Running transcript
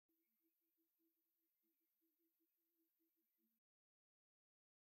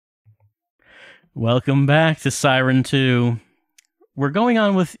Welcome back to Siren 2. We're going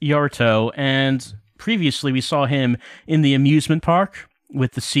on with Yaruto, and previously we saw him in the amusement park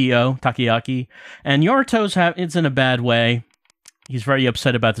with the CEO, Takoyaki, and it's in a bad way. He's very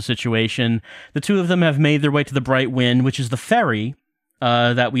upset about the situation. The two of them have made their way to the Bright Wind, which is the ferry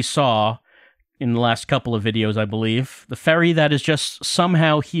that we saw in the last couple of videos, I believe. The ferry that is just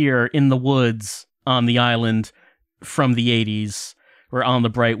somehow here in the woods on the island from the 80s. We're on the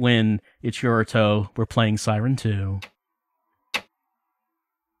Bright Wind. It's Yaruto. We're playing Siren 2.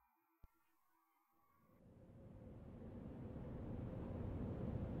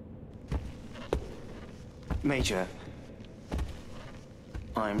 Major,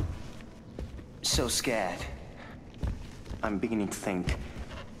 I'm so scared. I'm beginning to think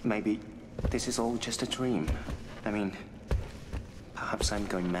maybe this is all just a dream. I mean, perhaps I'm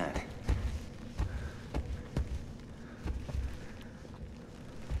going mad.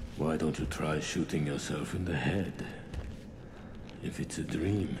 Why don't you try shooting yourself in the head? If it's a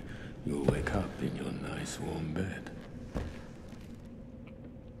dream, you'll wake up in your nice warm bed.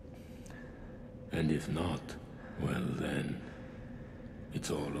 And if not, well then, it's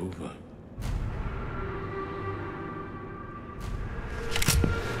all over.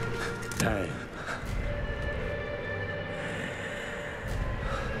 Damn.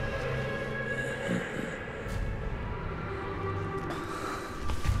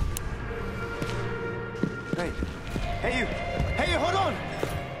 Hey, hold on!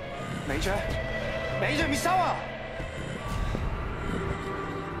 Major, Misawa!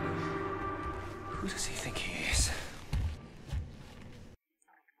 Who does he think he is?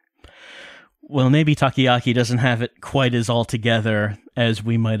 Well, maybe Takoyaki doesn't have it quite as all together as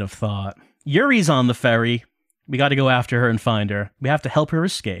we might have thought. Yuri's on the ferry. We gotta go after her and find her. We have to help her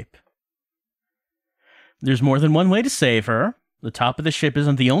escape. There's more than one way to save her. The top of the ship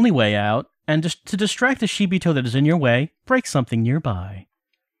isn't the only way out. And just to distract the Shibito that is in your way, break something nearby.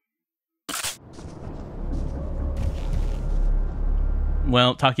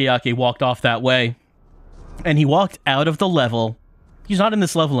 Well, Takoyaki walked off that way. And he walked out of the level. He's not in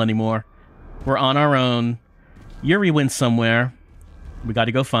this level anymore. We're on our own. Yuri went somewhere. We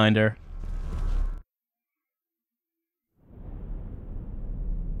gotta go find her.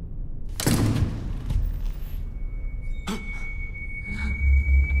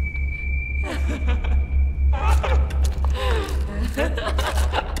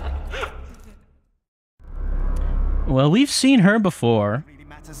 Well, we've seen her before. Really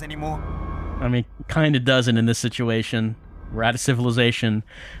matters anymore? I mean, kind of doesn't in this situation. We're out of civilization.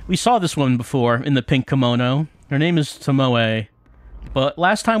 We saw this woman before in the pink kimono. Her name is Tomoe. But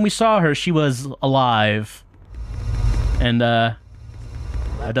last time we saw her, she was alive. And, that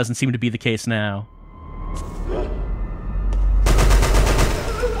doesn't seem to be the case now.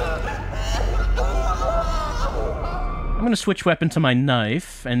 I'm going to switch weapon to my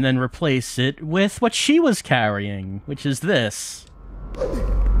knife, and then replace it with what she was carrying, which is this.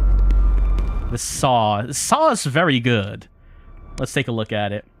 The saw. The saw is very good. Let's take a look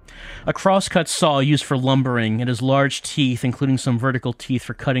at it. A crosscut saw used for lumbering. It has large teeth, including some vertical teeth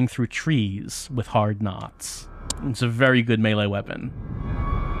for cutting through trees with hard knots. It's a very good melee weapon.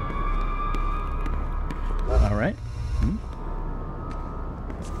 Alright.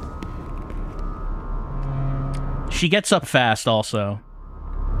 She gets up fast, also.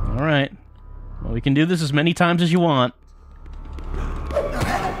 Alright. Well, we can do this as many times as you want.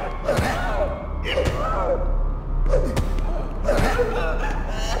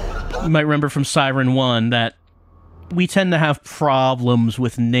 You might remember from Siren 1 that we tend to have problems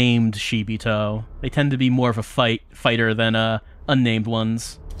with named Shibito. They tend to be more of a fighter than unnamed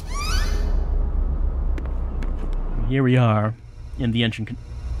ones. Here we are in the engine.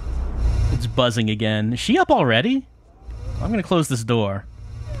 It's buzzing again. Is she up already? I'm gonna close this door.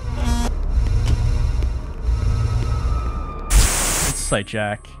 It's sight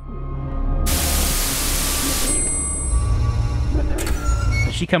jack.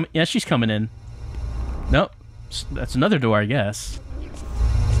 Is she coming? Yeah, she's coming in. Nope. That's another door, I guess.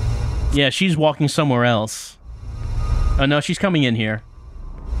 Yeah, she's walking somewhere else. Oh no, she's coming in here.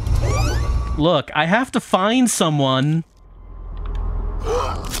 Look, I have to find someone.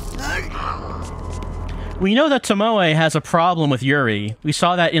 We know that Tomoe has a problem with Yuri. We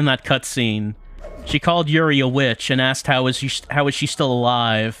saw that in that cutscene. She called Yuri a witch and asked how is she still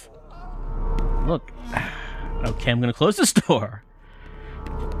alive. Look. Okay, I'm gonna close this door.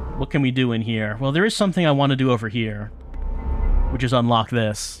 What can we do in here? Well, there is something I want to do over here, which is unlock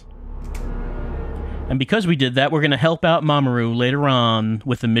this. And because we did that, we're gonna help out Mamoru later on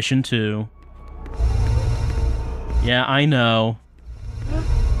with the mission 2. Yeah, I know.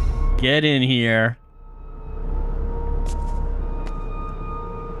 Get in here.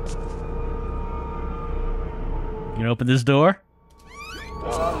 You gonna open this door?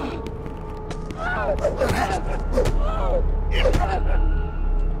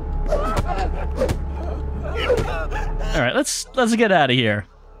 Alright, let's get out of here.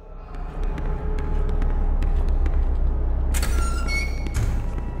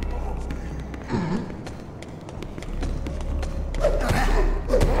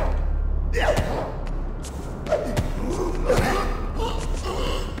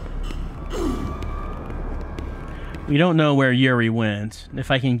 We don't know where Yuri went. If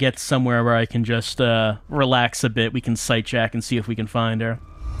I can get somewhere where I can just relax a bit, we can sight check and see if we can find her.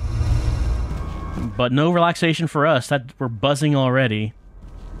 But no relaxation for us. That we're buzzing already.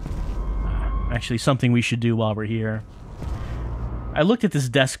 Actually, something we should do while we're here. I looked at this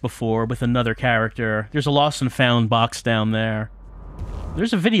desk before with another character. There's a lost and found box down there.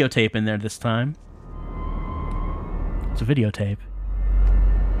 There's a videotape in there this time. It's a videotape.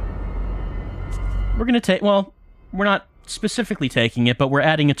 We're gonna take... Well, we're not specifically taking it, but we're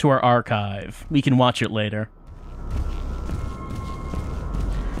adding it to our archive. We can watch it later.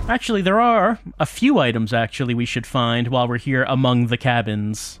 Actually, there are a few items, actually, we should find while we're here among the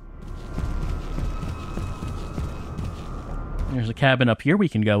cabins. There's a cabin up here we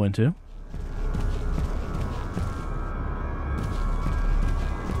can go into.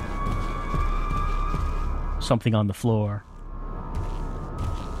 Something on the floor.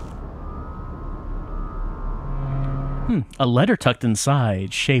 A letter tucked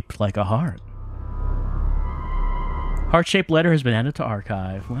inside, shaped like a heart. Heart-shaped letter has been added to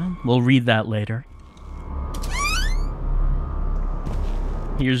archive. Well, we'll read that later.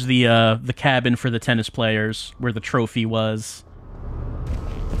 Here's the cabin for the tennis players, where the trophy was.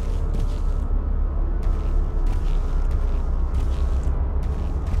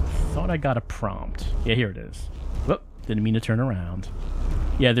 Thought I got a prompt. Yeah, here it is. Whoop, didn't mean to turn around.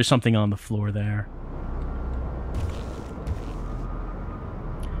 Yeah, there's something on the floor there.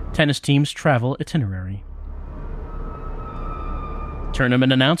 Tennis team's travel itinerary.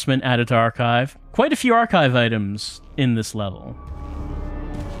 Tournament announcement added to archive. Quite a few archive items in this level.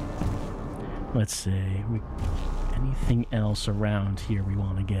 Let's see. Anything else around here we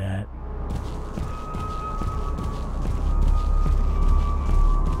want to get?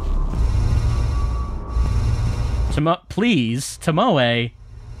 Please, Tomoe.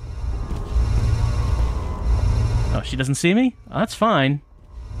 Oh, she doesn't see me? Oh, that's fine.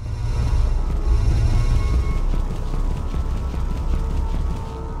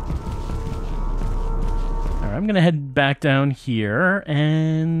 I'm gonna head back down here,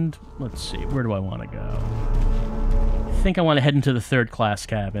 and let's see, where do I want to go? I think I want to head into the third class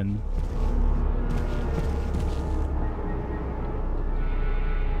cabin.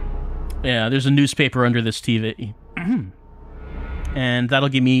 Yeah, there's a newspaper under this TV. And that'll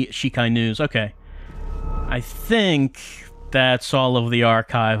give me Shikai News. Okay. I think that's all of the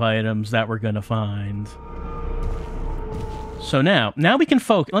archive items that we're gonna find. So now we can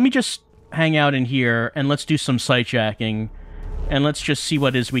focus. Let me just hang out in here, and let's do some sight jacking, and let's just see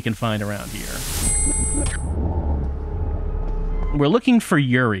what is we can find around here. We're looking for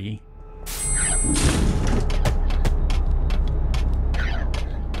Yuri.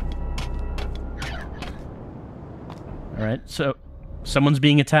 Alright, so someone's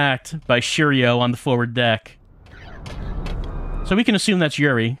being attacked by Shiryo on the forward deck. So we can assume that's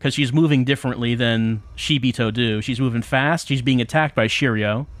Yuri, because she's moving differently than Shibito do. She's moving fast, she's being attacked by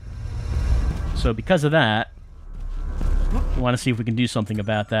Shiryo. So because of that, we want to see if we can do something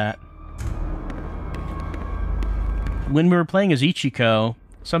about that. When we were playing as Ichiko,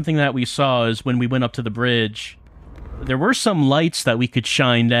 something that we saw is when we went up to the bridge, there were some lights that we could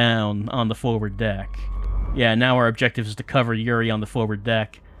shine down on the forward deck. Yeah, now our objective is to cover Yuri on the forward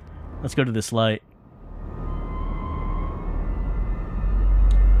deck. Let's go to this light.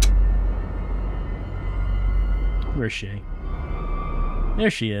 Where's she? There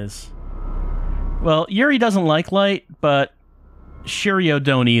she is. Well, Yuri doesn't like light, but Shiryo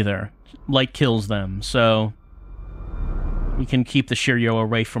don't either. Light kills them, so we can keep the Shiryo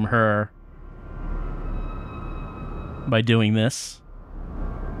away from her by doing this.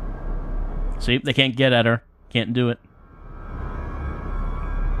 See, they can't get at her. Can't do it.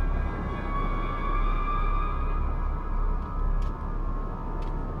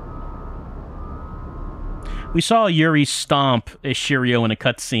 We saw Yuri stomp a Shiryo in a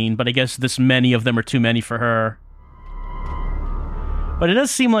cutscene, but I guess this many of them are too many for her. But it does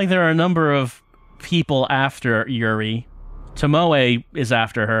seem like there are a number of people after Yuri. Tomoe is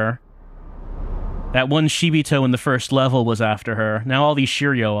after her. That one Shibito in the first level was after her. Now all these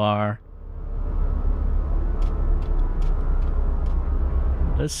Shiryo are.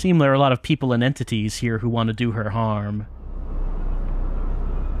 It does seem there are a lot of people and entities here who want to do her harm.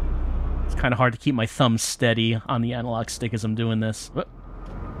 It's kind of hard to keep my thumb steady on the analog stick as I'm doing this.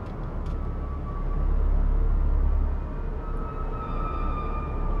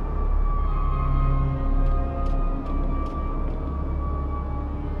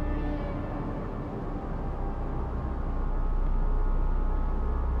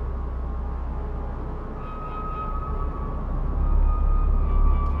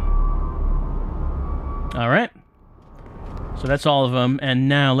 Alright. So that's all of them, and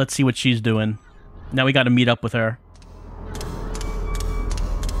now let's see what she's doing. Now we gotta meet up with her.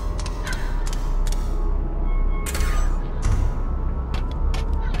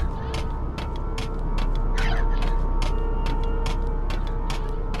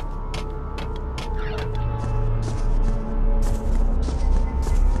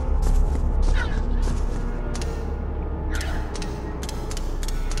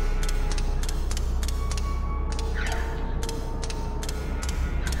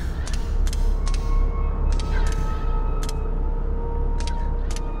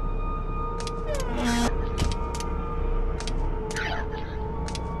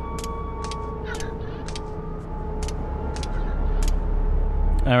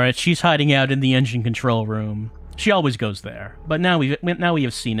 Alright, she's hiding out in the engine control room. She always goes there, but now we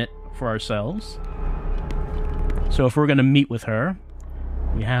have seen it for ourselves. So if we're gonna meet with her,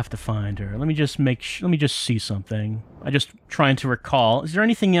 we have to find her. Let me just see something. I'm just trying to recall. Is there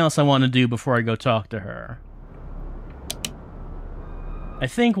anything else I want to do before I go talk to her? I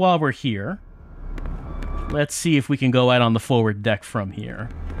think while we're here, let's see if we can go out on the forward deck from here.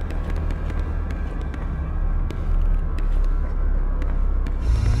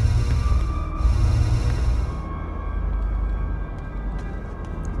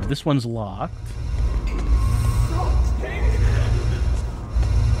 This one's locked.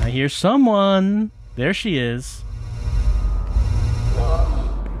 I hear someone. There she is.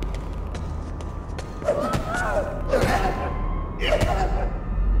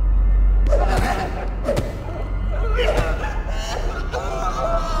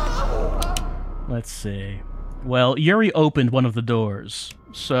 Let's see. Well, Yuri opened one of the doors.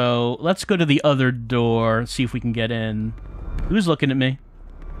 So let's go to the other door, see if we can get in. Who's looking at me?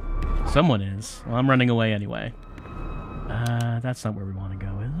 Someone is. Well, I'm running away anyway. That's not where we want to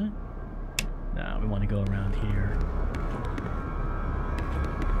go, is it? No, we want to go around here.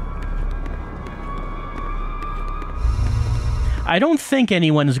 I don't think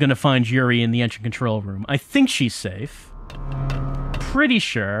anyone is going to find Yuri in the engine control room. I think she's safe. Pretty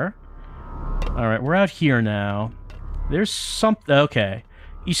sure. Alright, we're out here now. There's something... Okay.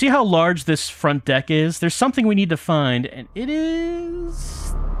 You see how large this front deck is? There's something we need to find, and it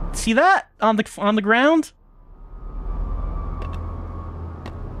is... See that? On the ground?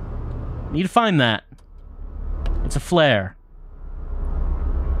 Need to find that. It's a flare.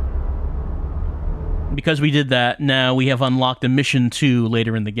 Because we did that, now we have unlocked a mission 2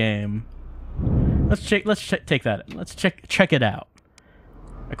 later in the game. Let's take that. Let's check it out.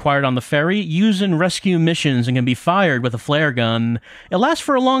 Acquired on the ferry, used in rescue missions and can be fired with a flare gun. It lasts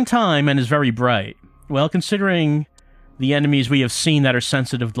for a long time and is very bright. Well, considering the enemies we have seen that are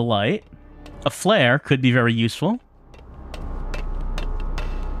sensitive to light, a flare could be very useful.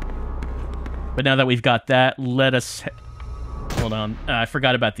 But now that we've got that, let us... Hold on. I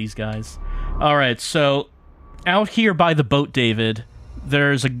forgot about these guys. Alright, so... Out here by the boat, David,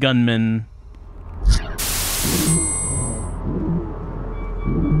 there's a gunman.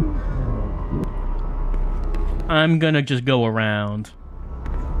 I'm gonna just go around.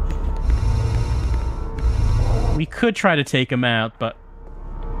 We could try to take him out, but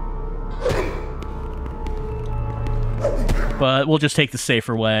we'll just take the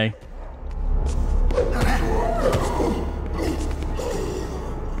safer way.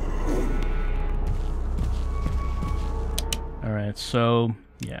 Alright, so,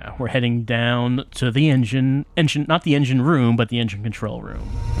 yeah, we're heading down to the engine, not the engine room, but the engine control room,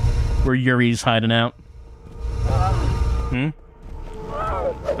 where Yuri's hiding out.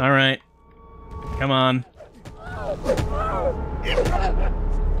 Alright. Come on.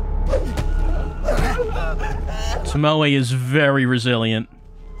 Tomoe is very resilient.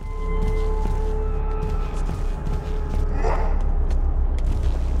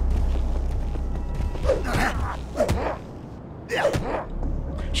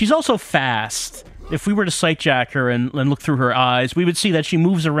 She's also fast. If we were to sightjack her and look through her eyes, we would see that she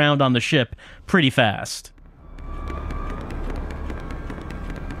moves around on the ship pretty fast.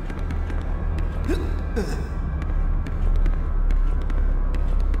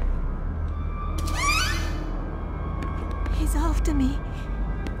 He's after me.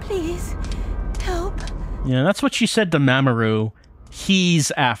 Please, help. Yeah, that's what she said to Mamoru.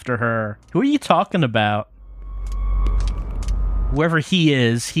 He's after her. Who are you talking about? Whoever he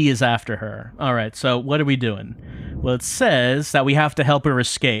is after her. Alright, so what are we doing? Well, it says that we have to help her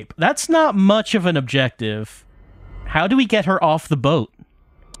escape. That's not much of an objective. How do we get her off the boat?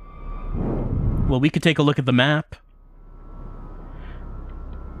 Well, we could take a look at the map.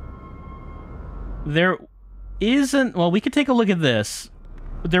 There isn't... Well, we could take a look at this.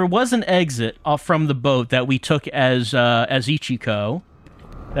 There was an exit off from the boat that we took as Ichiko.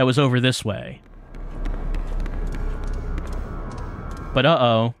 That was over this way. But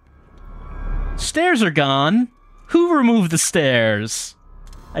uh-oh. Stairs are gone! Who removed the stairs?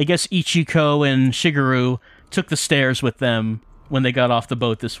 I guess Ichiko and Shigeru took the stairs with them when they got off the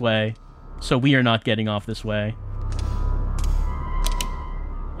boat this way. So we are not getting off this way.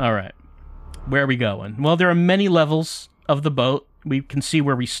 Alright. Where are we going? Well, there are many levels of the boat. We can see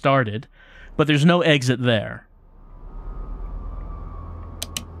where we started, but there's no exit there.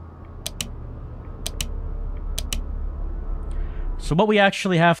 So what we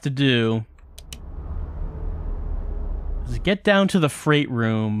actually have to do is get down to the freight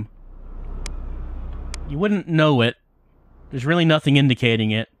room. You wouldn't know it. There's really nothing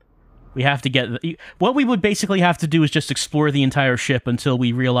indicating it. We have to get... What we would basically have to do is just explore the entire ship until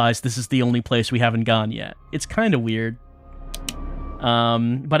we realize this is the only place we haven't gone yet. It's kind of weird.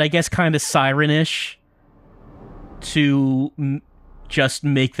 But I guess kind of Siren-ish to just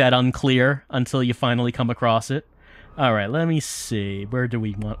make that unclear until you finally come across it. Alright, let me see. Where do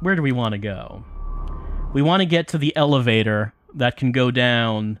we want to go? We want to get to the elevator that can go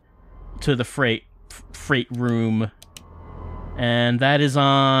down to the freight room. And that is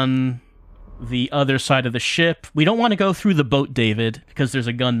on the other side of the ship. We don't want to go through the boat, David, because there's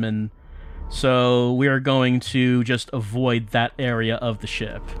a gunman. So we are going to just avoid that area of the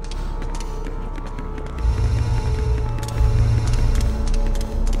ship.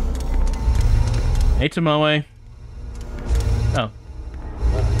 Hey, Tomoe. Oh.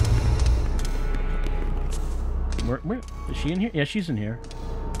 Where is she in here? Yeah, she's in here.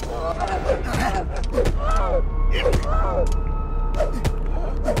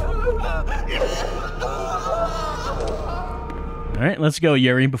 Alright, let's go,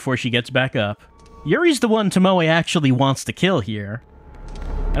 Yuri, before she gets back up. Yuri's the one Tomoe actually wants to kill here.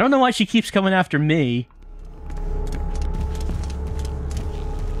 I don't know why she keeps coming after me.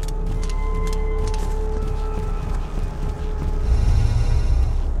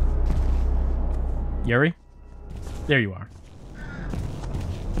 Yuri? There you are.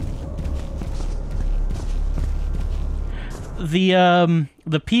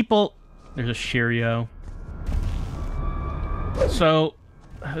 The people... There's a Shiryo. So,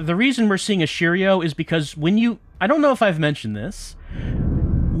 the reason we're seeing a Shiryo is because when you... I don't know if I've mentioned this.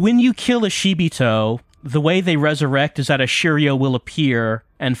 When you kill a Shibito, the way they resurrect is that a Shiryo will appear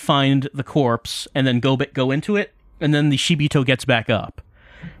and find the corpse and then go into it, and then the Shibito gets back up.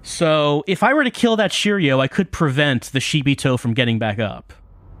 So, if I were to kill that Shiryo, I could prevent the Shibito from getting back up.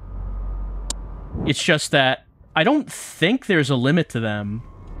 It's just that I don't think there's a limit to them.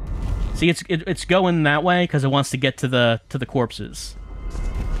 See, it's going that way because it wants to get to the corpses.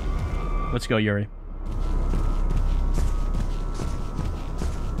 Let's go, Yuri.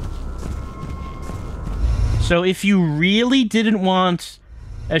 So if you really didn't want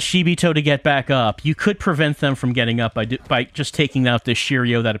a Shibito to get back up, you could prevent them from getting up by just taking out this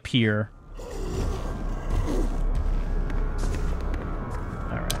Shiryo that appear.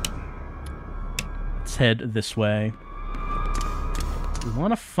 Alright. Let's head this way. We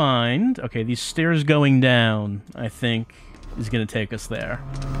want to find... Okay, these stairs going down, I think, is going to take us there.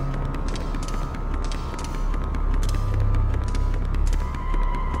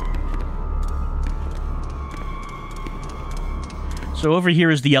 So over here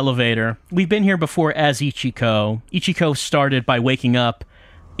is the elevator. We've been here before as Ichiko. Ichiko started by waking up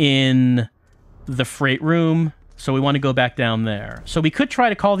in the freight room, so we want to go back down there. So we could try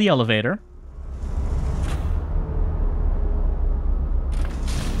to call the elevator.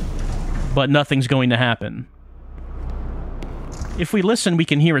 But nothing's going to happen. If we listen, we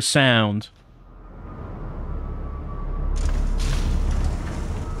can hear a sound.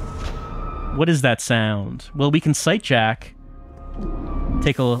 What is that sound? Well, we can sightjack.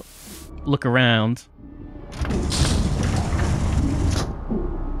 Take a look around.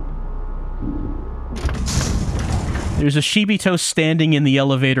 There's a Shibito standing in the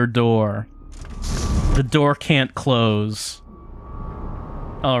elevator door. The door can't close.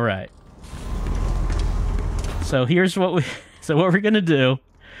 Alright. So here's what we're going to do.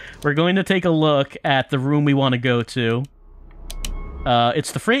 We're going to take a look at the room we want to go to.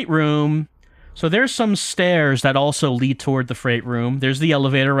 It's the freight room. So there's some stairs that also lead toward the freight room. There's the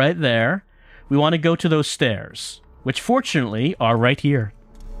elevator right there. We want to go to those stairs, which fortunately are right here.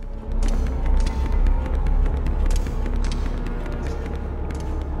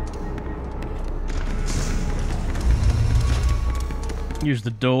 Here's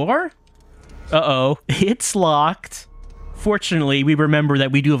the door. Uh-oh, it's locked. Fortunately, we remember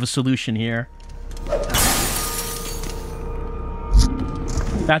that we do have a solution here.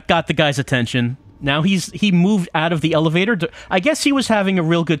 That got the guy's attention. Now he moved out of the elevator. I guess he was having a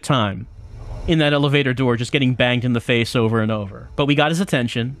real good time in that elevator door, just getting banged in the face over and over. But we got his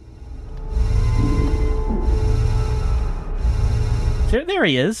attention. There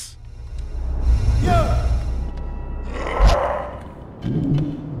he is.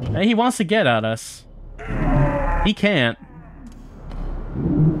 Hey, he wants to get at us. He can't.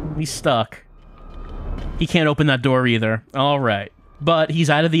 He's stuck. He can't open that door either. All right. But he's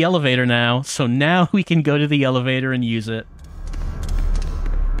out of the elevator now, so now we can go to the elevator and use it.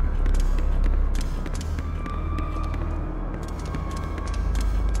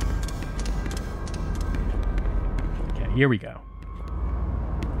 Okay, here we go.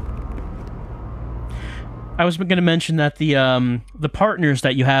 I was going to mention that the partners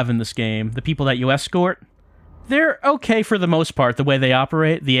that you have in this game, the people that you escort, they're okay for the most part, the way they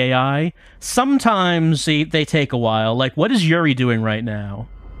operate, the AI. Sometimes they take a while. Like, what is Yuri doing right now?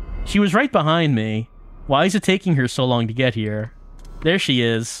 She was right behind me. Why is it taking her so long to get here? There she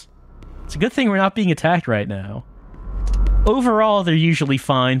is. It's a good thing we're not being attacked right now. Overall, they're usually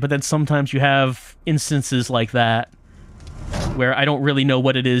fine, but then sometimes you have instances like that where I don't really know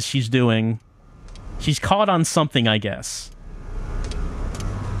what it is she's doing. She's caught on something, I guess.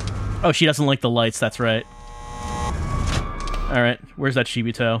 Oh, she doesn't like the lights, that's right. Alright, where's that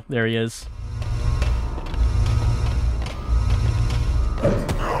Shibito? There he is.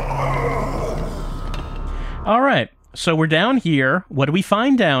 Alright, so we're down here. What do we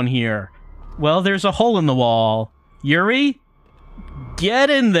find down here? Well, there's a hole in the wall. Yuri? Get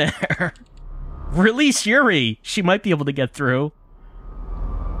in there! Release Yuri! She might be able to get through.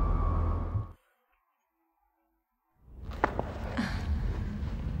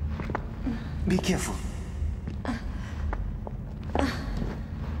 Be careful.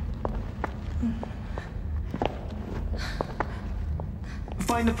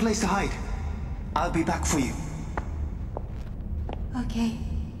 Find a place to hide. I'll be back for you. Okay.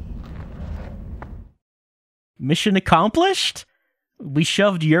 Mission accomplished? We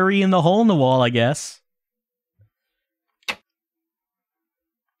shoved Yuri in the hole in the wall, I guess.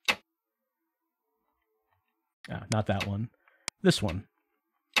 Ah, not that one. This one.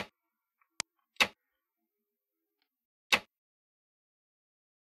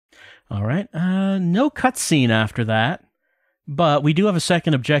 Alright, no cutscene after that. But we do have a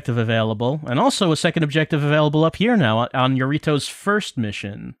second objective available, and also a second objective available up here now on Yorito's first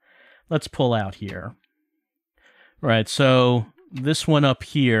mission. Let's pull out here. Right, so this one up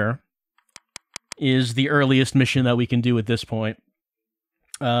here is the earliest mission that we can do at this point.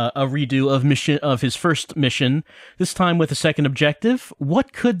 A redo of his first mission, this time with a second objective.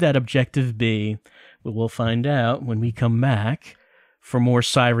 What could that objective be? Well, we'll find out when we come back for more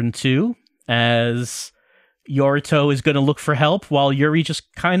Siren 2, as Yorito is going to look for help while Yuri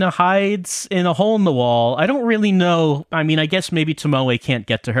just kind of hides in a hole in the wall. I don't really know. I mean, I guess maybe Tomoe can't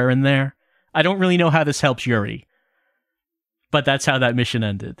get to her in there. I don't really know how this helps Yuri. But that's how that mission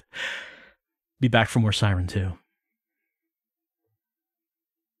ended. Be back for more Siren 2.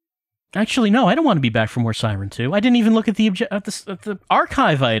 Actually, no, I don't want to be back for more Siren 2. I didn't even look at the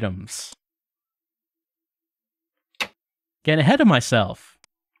archive items. Getting ahead of myself.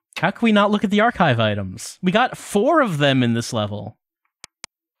 How can we not look at the archive items? We got 4 of them in this level.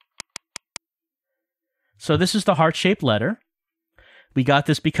 So this is the heart-shaped letter. We got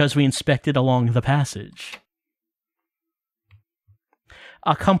this because we inspected along the passage.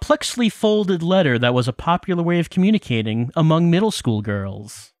 A complexly folded letter that was a popular way of communicating among middle school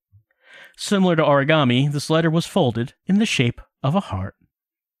girls. Similar to origami, this letter was folded in the shape of a heart.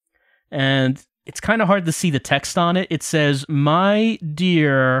 And it's kind of hard to see the text on it. It says, "My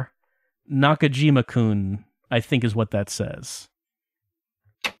dear Nakajima-kun," I think is what that says.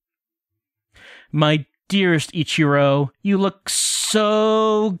 "My dearest Ichiro, you look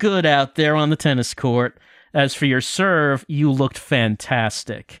so good out there on the tennis court. As for your serve, you looked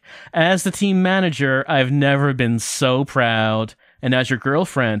fantastic. As the team manager, I've never been so proud. And as your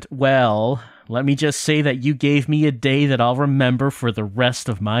girlfriend, well, let me just say that you gave me a day that I'll remember for the rest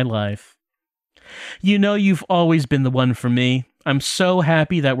of my life." You know you've always been the one for me. I'm so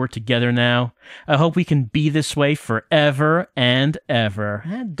happy that we're together now. I hope we can be this way forever and ever.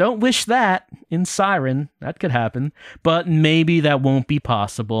 And don't wish that in Siren. That could happen. But maybe that won't be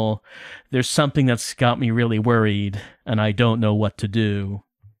possible. There's something that's got me really worried, and I don't know what to do.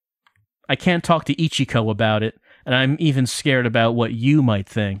 I can't talk to Ichiko about it, and I'm even scared about what you might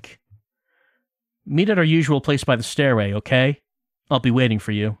think. Meet at our usual place by the stairway, okay? I'll be waiting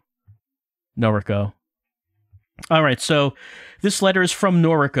for you. Noriko. All right, so this letter is from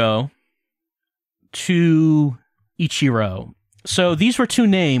Noriko to Ichiro. So these were two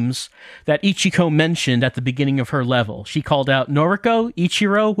names that Ichiko mentioned at the beginning of her level. She called out, Noriko,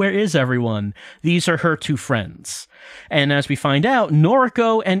 Ichiro, where is everyone? These are her two friends. And as we find out,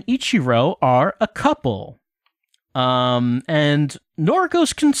 Noriko and Ichiro are a couple. And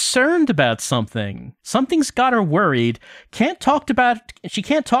Noriko's concerned about something. Something's got her worried. She can't talk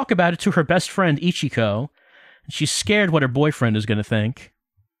about it to her best friend, Ichiko. She's scared what her boyfriend is going to think.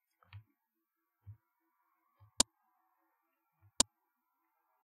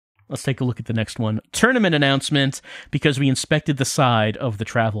 Let's take a look at the next one. Tournament announcement, because we inspected the side of the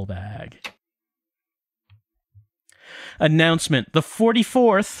travel bag. Announcement. The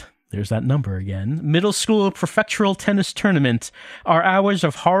 44th, there's that number again, Middle School Prefectural Tennis Tournament. Our hours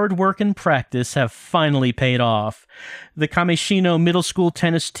of hard work and practice have finally paid off. The Kameshino Middle School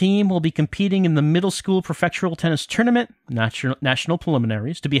Tennis team will be competing in the Middle School Prefectural Tennis Tournament, National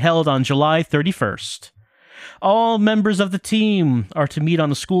Preliminaries, to be held on July 31st. All members of the team are to meet on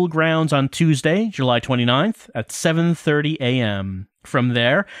the school grounds on Tuesday, July 29th at 7:30 a.m. From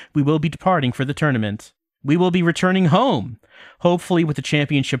there, we will be departing for the tournament. We will be returning home, hopefully with the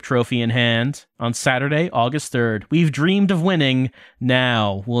championship trophy in hand, on Saturday, August 3rd. We've dreamed of winning.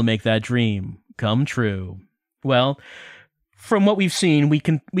 Now we'll make that dream come true. Well, from what we've seen, we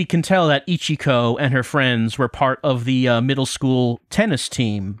can tell that Ichiko and her friends were part of the middle school tennis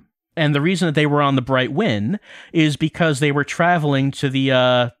team. And the reason that they were on the Bright Win is because they were traveling to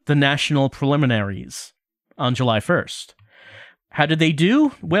the national preliminaries on July 1st. How did they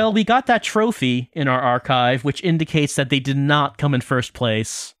do? Well, we got that trophy in our archive, which indicates that they did not come in first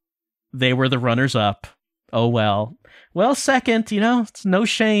place. They were the runners-up. Oh, well. Well, second, it's no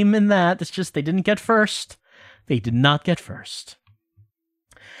shame in that. It's just they didn't get first. They did not get first.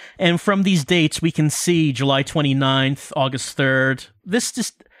 And from these dates, we can see July 29th, August 3rd.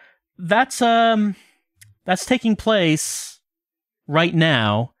 That's taking place right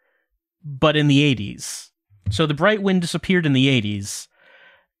now, but in the 80s. So the Bright Wind disappeared in the 80s,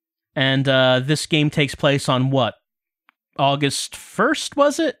 and this game takes place on what? August 1st,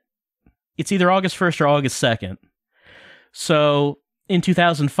 was it? It's either August 1st or August 2nd. So in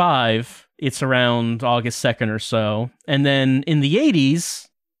 2005, it's around August 2nd or so. And then in the 80s,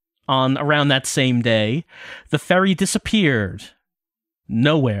 on around that same day, the ferry disappeared.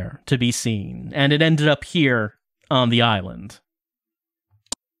 Nowhere to be seen. And it ended up here on the island.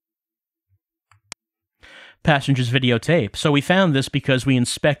 Passenger's videotape. So we found this because we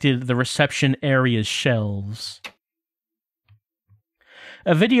inspected the reception area's shelves.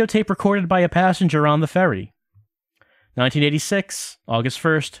 A videotape recorded by a passenger on the ferry. 1986, August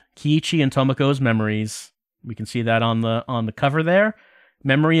 1st, Kiichi and Tomoko's memories. We can see that on the cover there.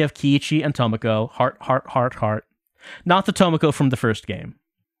 Memory of Kiichi and Tomoko. Heart, heart, heart, heart. Not the Tomoko from the first game.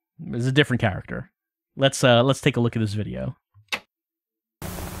 It's a different character. Let's take a look at this video.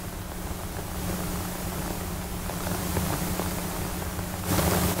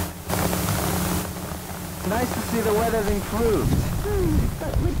 Nice to see the weather's improved.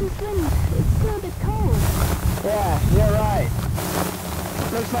 But with this wind, it's still a bit cold. Yeah, you're right.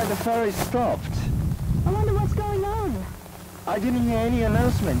 Looks like the ferry stopped. I wonder what's going on. I didn't hear any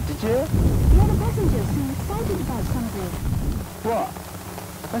announcement, did you? The other passengers seem excited about something. What?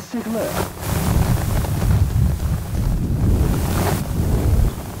 Let's take a look.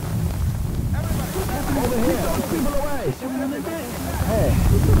 Over here, people away. Hey,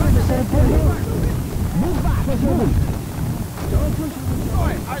 the same thing. Move back, don't push.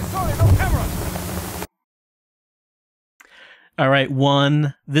 I saw it on camera. All right,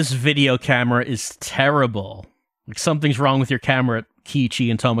 one, this video camera is terrible. Like something's wrong with your camera, Kiichi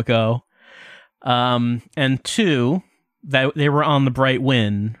and Tomoko. And two, that they were on the Bright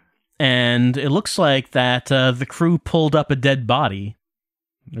Wind, and it looks like that the crew pulled up a dead body.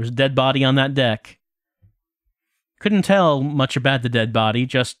 There's a dead body on that deck. Couldn't tell much about the dead body,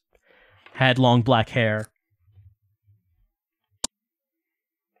 just had long black hair.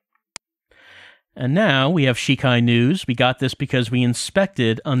 And now we have Shikai News. We got this because we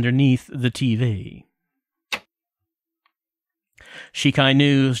inspected underneath the TV. Shikai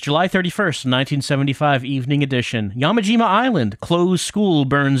News, July 31st, 1975, evening edition. Yamajima Island, closed school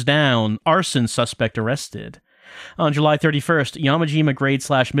burns down, arson suspect arrested. On July 31st, Yamajima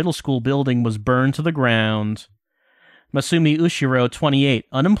grade/middle school building was burned to the ground. Masumi Ushiro, 28,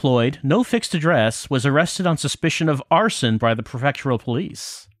 unemployed, no fixed address, was arrested on suspicion of arson by the prefectural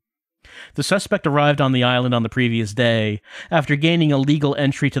police. The suspect arrived on the island on the previous day. After gaining a legal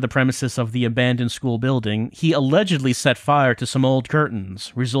entry to the premises of the abandoned school building, he allegedly set fire to some old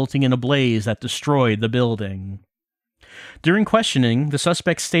curtains, resulting in a blaze that destroyed the building. During questioning, the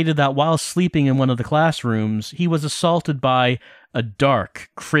suspect stated that while sleeping in one of the classrooms, he was assaulted by a dark,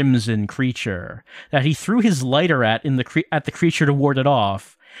 crimson creature that he threw his lighter at the creature to ward it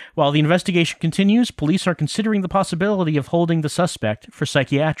off. While the investigation continues, police are considering the possibility of holding the suspect for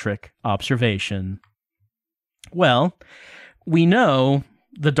psychiatric observation. Well, we know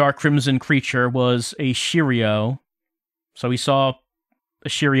the dark crimson creature was a Shiryo, so he saw a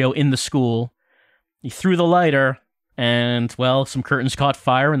Shiryo in the school. He threw the lighter, and, well, some curtains caught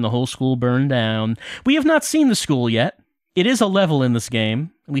fire and the whole school burned down. We have not seen the school yet. It is a level in this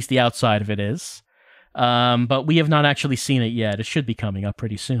game, at least the outside of it is. But we have not actually seen it yet. It should be coming up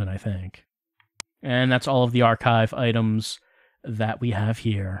pretty soon, I think. And that's all of the archive items that we have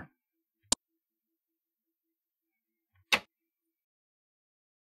here.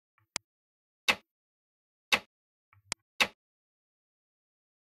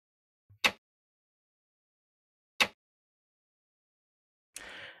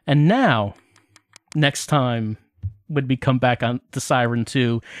 And now, next time, when we come back on to Siren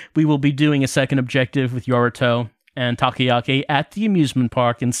 2, we will be doing a second objective with Yorito and Takoyaki at the amusement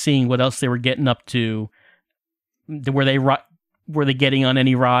park and seeing what else they were getting up to. Were they getting on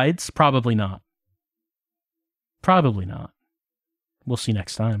any rides? Probably not. Probably not. We'll see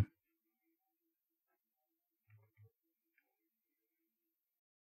next time.